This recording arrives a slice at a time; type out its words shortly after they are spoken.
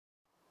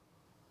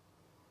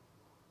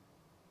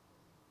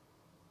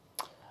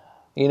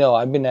You know,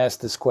 I've been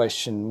asked this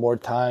question more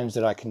times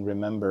than I can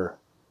remember.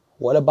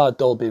 What about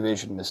Dolby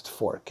Vision, Mr.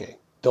 4K?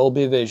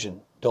 Dolby Vision,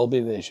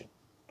 Dolby Vision.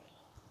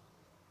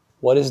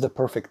 What is the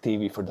perfect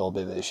TV for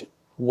Dolby Vision?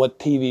 What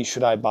TV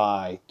should I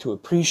buy to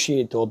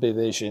appreciate Dolby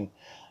Vision,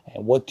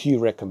 and what do you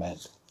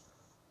recommend?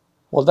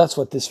 Well, that's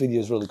what this video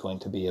is really going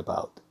to be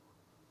about.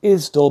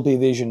 Is Dolby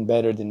Vision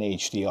better than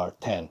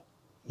HDR10?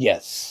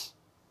 Yes,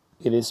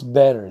 it is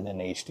better than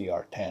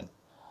HDR10.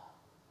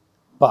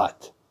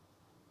 But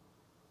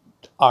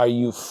are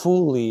you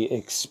fully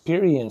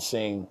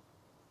experiencing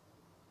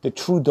the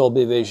true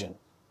Dolby Vision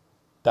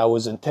that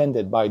was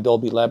intended by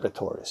Dolby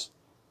Laboratories?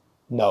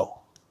 No.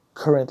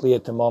 Currently,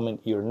 at the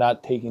moment, you're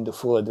not taking the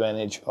full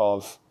advantage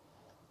of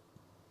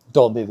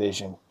Dolby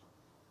Vision.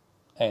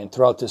 And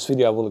throughout this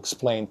video, I will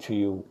explain to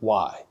you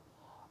why.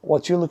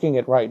 What you're looking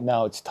at right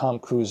now, it's Tom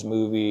Cruise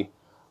movie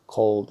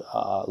called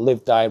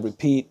Live, Die,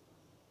 Repeat.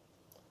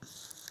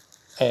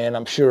 And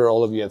I'm sure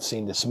all of you have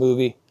seen this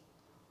movie.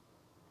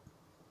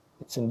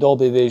 It's in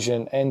Dolby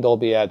Vision and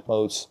Dolby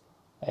Atmos.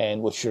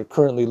 And what you're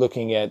currently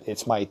looking at,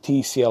 it's my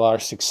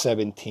TCLR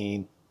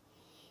 617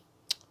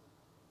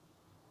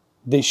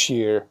 this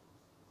year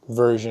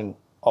version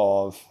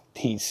of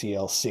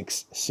TCL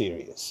 6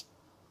 series.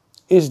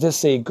 Is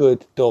this a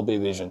good Dolby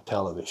Vision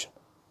television?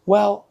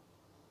 Well,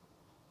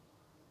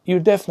 you're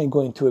definitely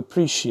going to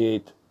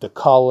appreciate the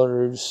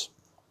colors,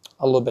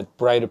 a little bit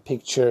brighter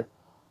picture,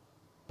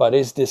 but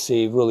is this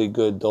a really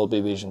good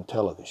Dolby Vision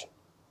television?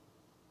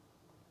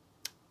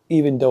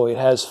 Even though it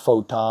has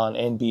photon,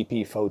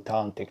 NBP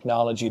photon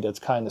technology that's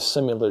kind of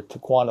similar to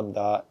quantum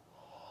dot,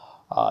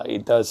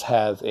 it does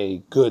have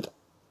a good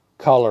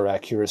color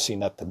accuracy,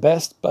 not the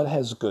best, but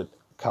has good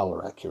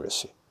color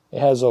accuracy. It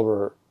has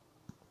over,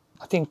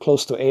 I think,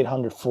 close to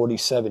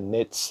 847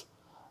 nits,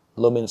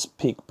 lumens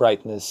peak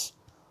brightness,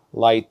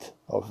 light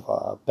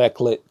of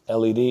backlit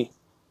LED,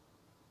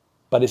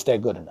 but is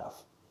that good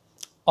enough?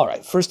 All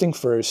right, first thing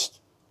first,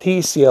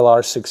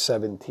 TCLR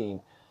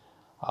 617.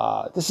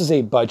 This is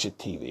a budget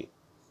TV.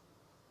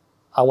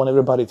 I want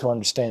everybody to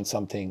understand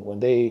something. When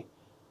they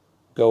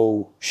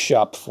go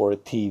shop for a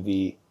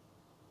TV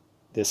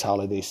this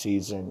holiday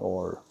season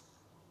or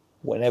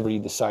whenever you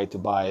decide to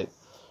buy it,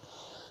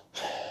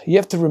 you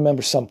have to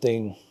remember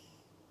something.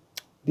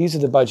 These are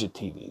the budget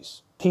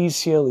TVs.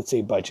 TCL, it's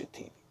a budget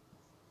TV.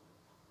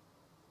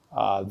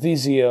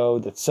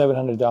 Vizio, that's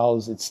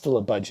 $700, it's still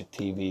a budget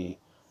TV.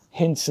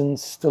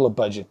 Hinson's, still a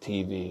budget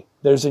TV.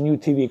 There's a new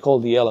TV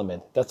called The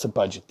Element, that's a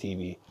budget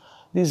TV.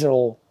 These are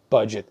all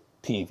budget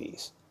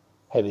TVs.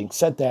 Having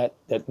said that,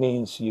 that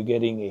means you're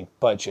getting a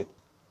budget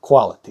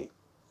quality.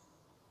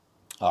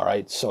 All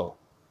right, so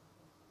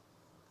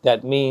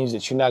that means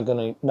that you're not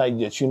going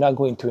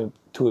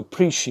to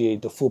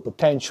appreciate the full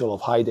potential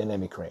of high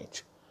dynamic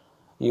range.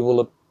 You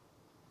will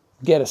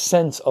get a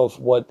sense of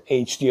what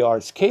HDR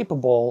is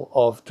capable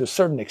of to a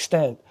certain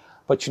extent,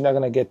 but you're not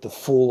going to get the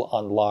full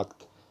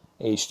unlocked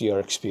HDR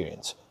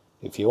experience.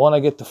 If you want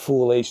to get the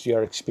full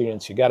HDR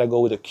experience, you got to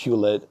go with a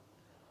QLED,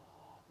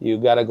 you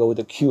got to go with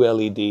the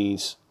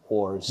QLEDs,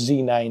 or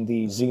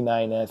Z9D,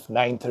 Z9F,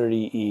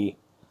 930E,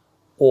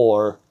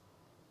 or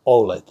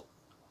OLED.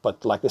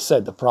 But like I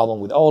said, the problem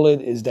with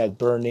OLED is that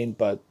burn-in,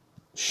 but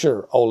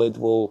sure, OLED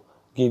will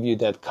give you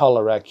that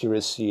color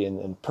accuracy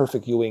and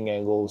perfect viewing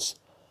angles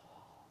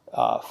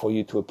for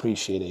you to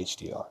appreciate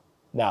HDR.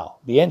 Now,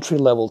 the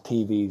entry-level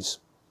TVs,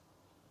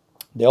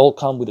 they all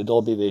come with a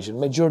Dolby Vision.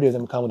 Majority of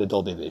them come with a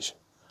Dolby Vision.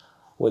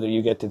 Whether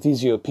you get the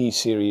Vizio P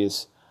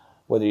series,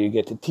 whether you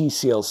get the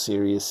TCL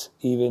series,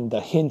 even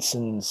the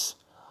Hinson's,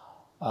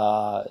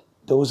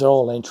 those are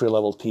all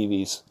entry-level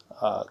TVs,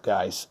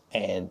 guys.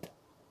 And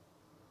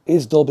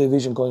is Dolby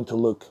Vision going to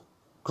look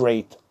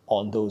great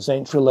on those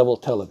entry-level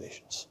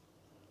televisions?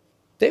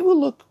 They will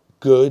look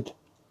good,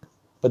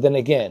 but then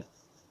again,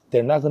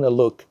 they're not going to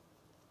look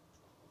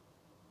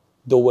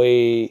the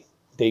way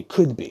they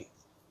could be.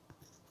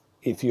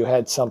 If you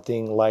had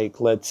something like,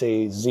 let's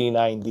say,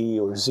 Z9D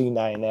or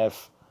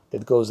Z9F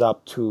that goes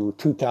up to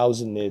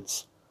 2000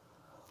 nits,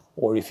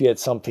 or if you had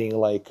something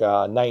like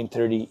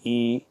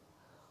 930E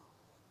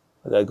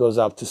that goes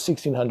up to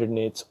 1600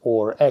 nits,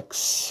 or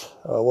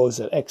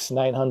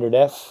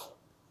X900F.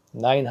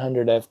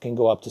 900F can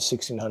go up to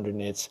 1600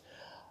 nits.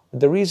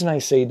 The reason I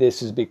say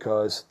this is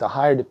because the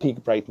higher the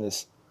peak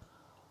brightness,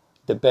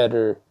 the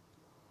better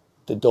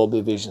the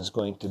Dolby Vision is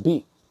going to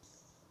be.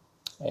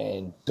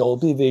 And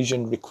Dolby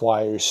Vision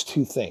requires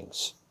two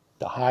things: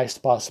 the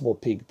highest possible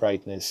peak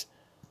brightness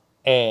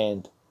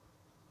and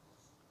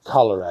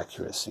color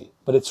accuracy.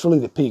 But it's really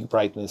the peak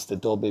brightness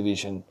that Dolby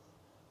Vision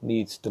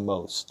needs the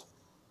most.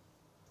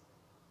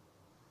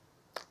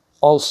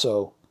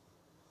 Also,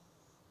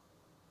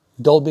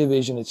 Dolby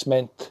Vision, it's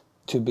meant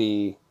to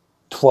be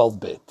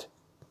 12-bit,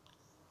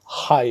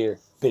 higher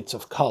bits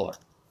of color.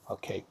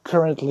 Okay,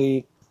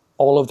 currently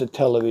all of the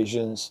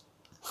televisions,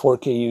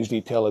 4K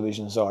UHD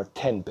televisions, are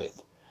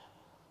 10-bit.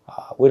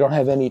 We don't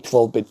have any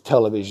 12-bit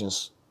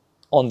televisions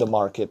on the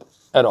market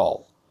at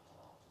all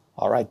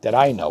right, that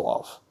I know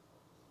of.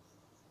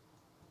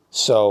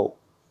 So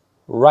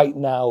right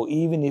now,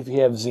 even if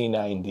you have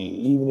Z9D,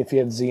 even if you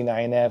have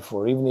Z9F,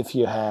 or even if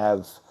you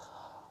have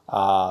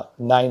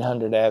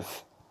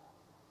 900F,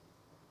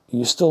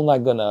 you're still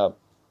not gonna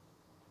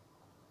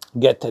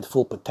get that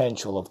full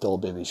potential of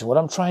Dolby Vision. What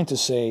I'm trying to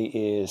say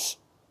is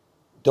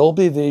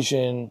Dolby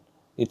Vision,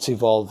 it's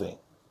evolving.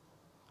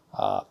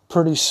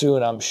 Pretty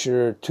soon, I'm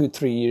sure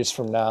 2-3 years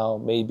from now,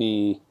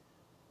 maybe,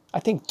 I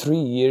think 3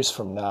 years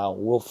from now,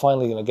 we're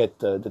finally going to get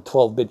the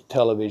 12-bit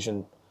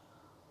television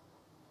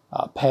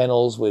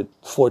panels with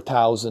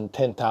 4,000,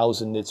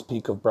 10,000 nits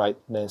peak of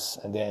brightness,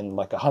 and then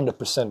like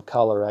 100%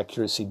 color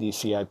accuracy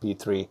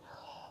DCI-P3.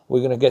 We're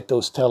going to get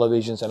those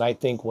televisions, and I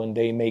think when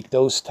they make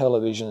those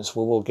televisions,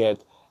 we will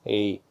get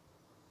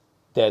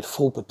that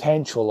full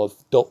potential of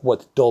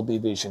what Dolby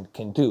Vision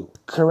can do.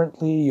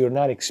 Currently, you're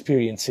not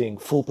experiencing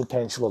full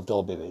potential of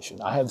Dolby Vision.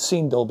 I have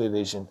seen Dolby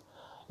Vision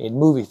in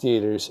movie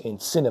theaters, in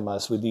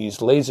cinemas with these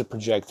laser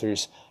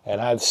projectors, and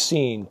I've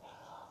seen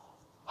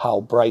how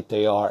bright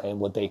they are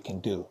and what they can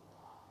do.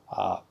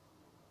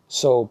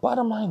 So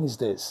bottom line is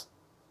this.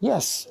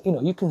 Yes,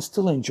 you can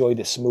still enjoy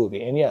this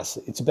movie, and yes,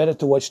 it's better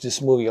to watch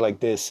this movie like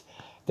this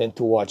than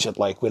to watch it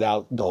like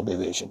without Dolby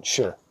Vision.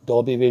 Sure,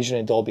 Dolby Vision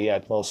and Dolby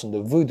Atmos and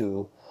the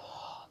Voodoo,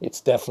 it's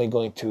definitely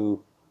going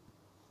to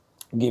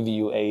give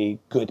you a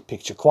good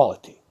picture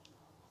quality.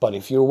 But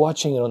if you're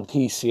watching it on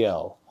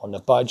TCL, on a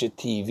budget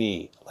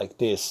TV like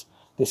this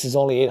is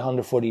only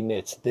 840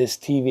 nits. This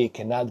TV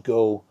cannot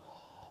go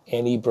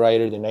any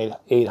brighter than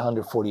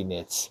 840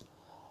 nits.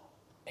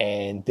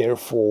 And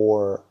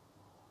therefore,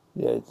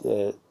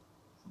 the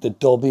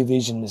Dolby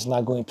Vision is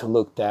not going to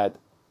look that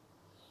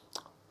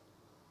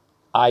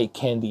eye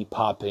candy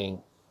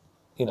popping,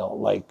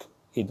 like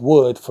it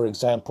would, for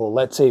example,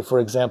 let's say, for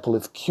example,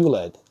 if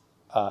QLED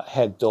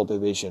had Dolby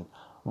Vision.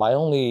 My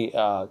only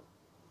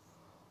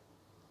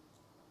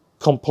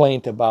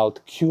complaint about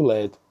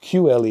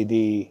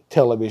QLED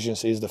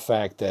televisions is the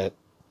fact that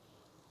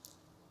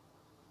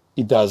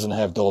it doesn't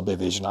have Dolby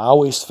Vision. I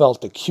always felt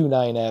the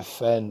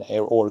Q9FN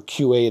or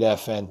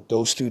Q8FN,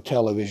 those two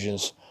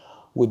televisions,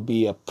 would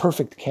be a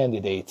perfect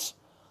candidates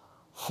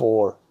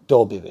for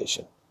Dolby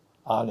Vision.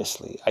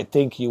 Honestly, I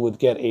think you would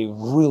get a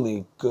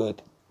really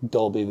good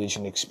Dolby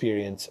Vision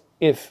experience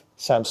if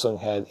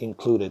Samsung had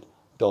included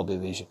Dolby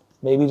Vision.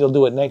 Maybe they'll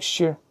do it next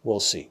year. We'll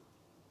see.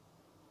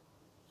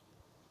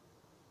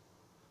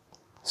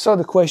 So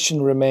the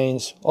question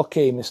remains,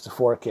 okay, Mr.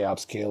 4K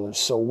upscaler,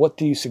 so what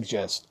do you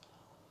suggest?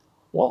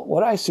 Well,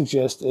 what I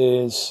suggest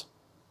is,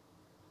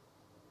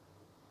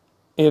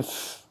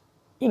 if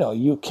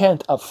you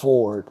can't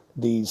afford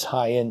these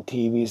high-end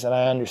TVs, and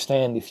I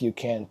understand if you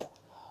can't,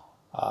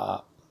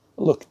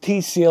 look,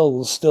 TCL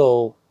will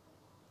still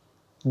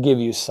give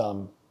you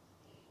some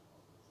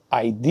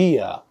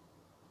idea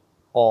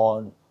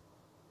on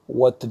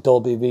what the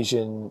Dolby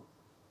Vision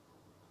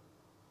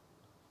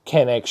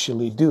can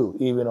actually do,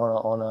 even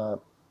on a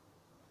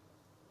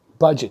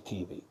budget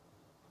TV.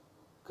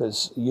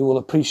 Because you will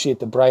appreciate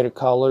the brighter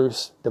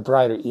colors, the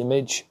brighter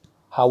image.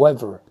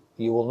 However,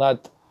 you will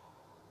not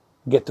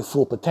get the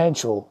full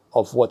potential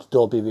of what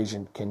Dolby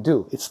Vision can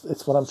do.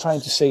 It's what I'm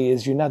trying to say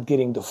is you're not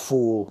getting the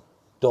full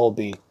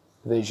Dolby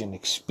Vision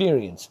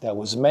experience that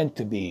was meant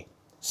to be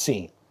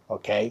seen,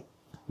 okay?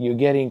 You're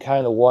getting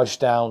kind of washed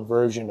down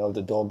version of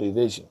the Dolby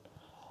Vision.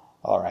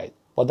 All right,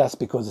 well, that's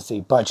because it's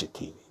a budget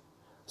TV.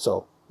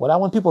 So what I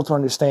want people to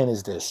understand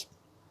is this,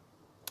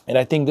 and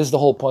I think this is the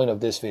whole point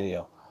of this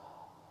video.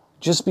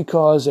 Just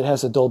because it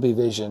has a Dolby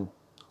Vision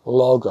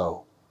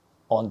logo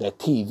on that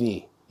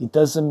TV, it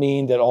doesn't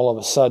mean that all of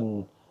a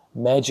sudden,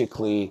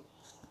 magically,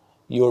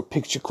 your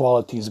picture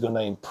quality is going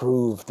to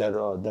improve,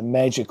 that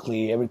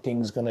magically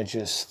everything's going to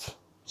just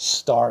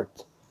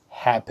start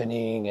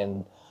happening.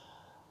 And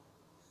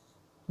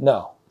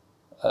no,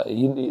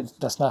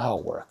 that's not how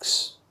it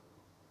works.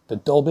 The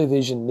Dolby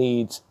Vision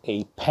needs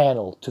a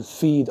panel to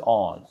feed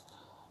on.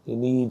 It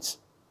needs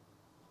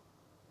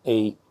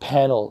a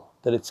panel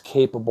that it's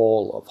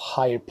capable of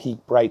higher peak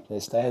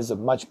brightness, that has a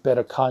much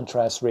better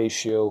contrast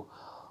ratio,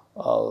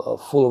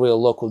 full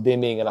real local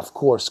dimming, and of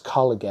course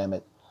color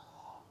gamut.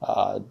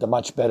 The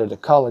much better the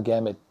color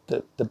gamut,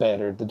 the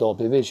better the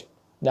Dolby Vision.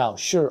 Now,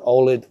 sure,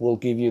 OLED will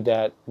give you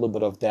that, a little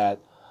bit of that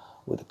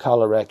with the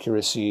color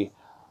accuracy.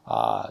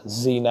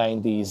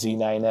 Z9D,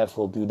 Z9F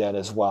will do that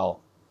as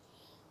well.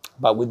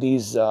 But with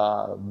these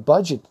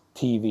budget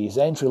TVs,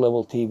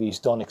 entry-level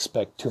TVs, don't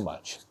expect too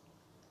much.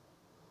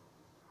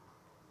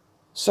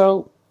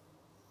 So,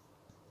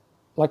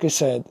 like I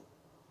said,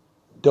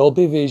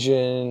 Dolby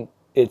Vision,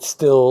 it's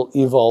still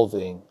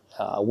evolving.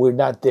 We're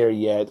not there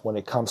yet when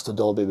it comes to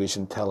Dolby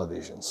Vision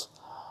televisions.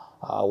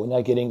 We're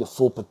not getting the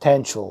full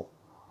potential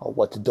of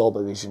what the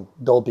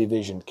Dolby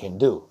Vision can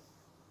do.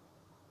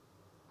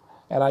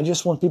 And I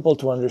just want people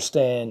to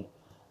understand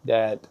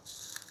that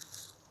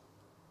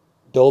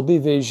Dolby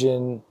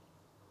Vision,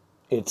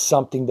 it's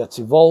something that's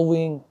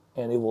evolving,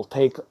 and it will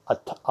take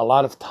a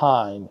lot of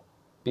time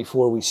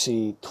before we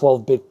see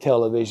 12-bit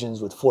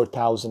televisions with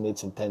 4,000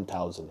 nits and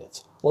 10,000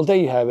 nits. Well, there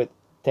you have it.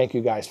 Thank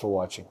you guys for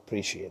watching.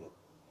 Appreciate it.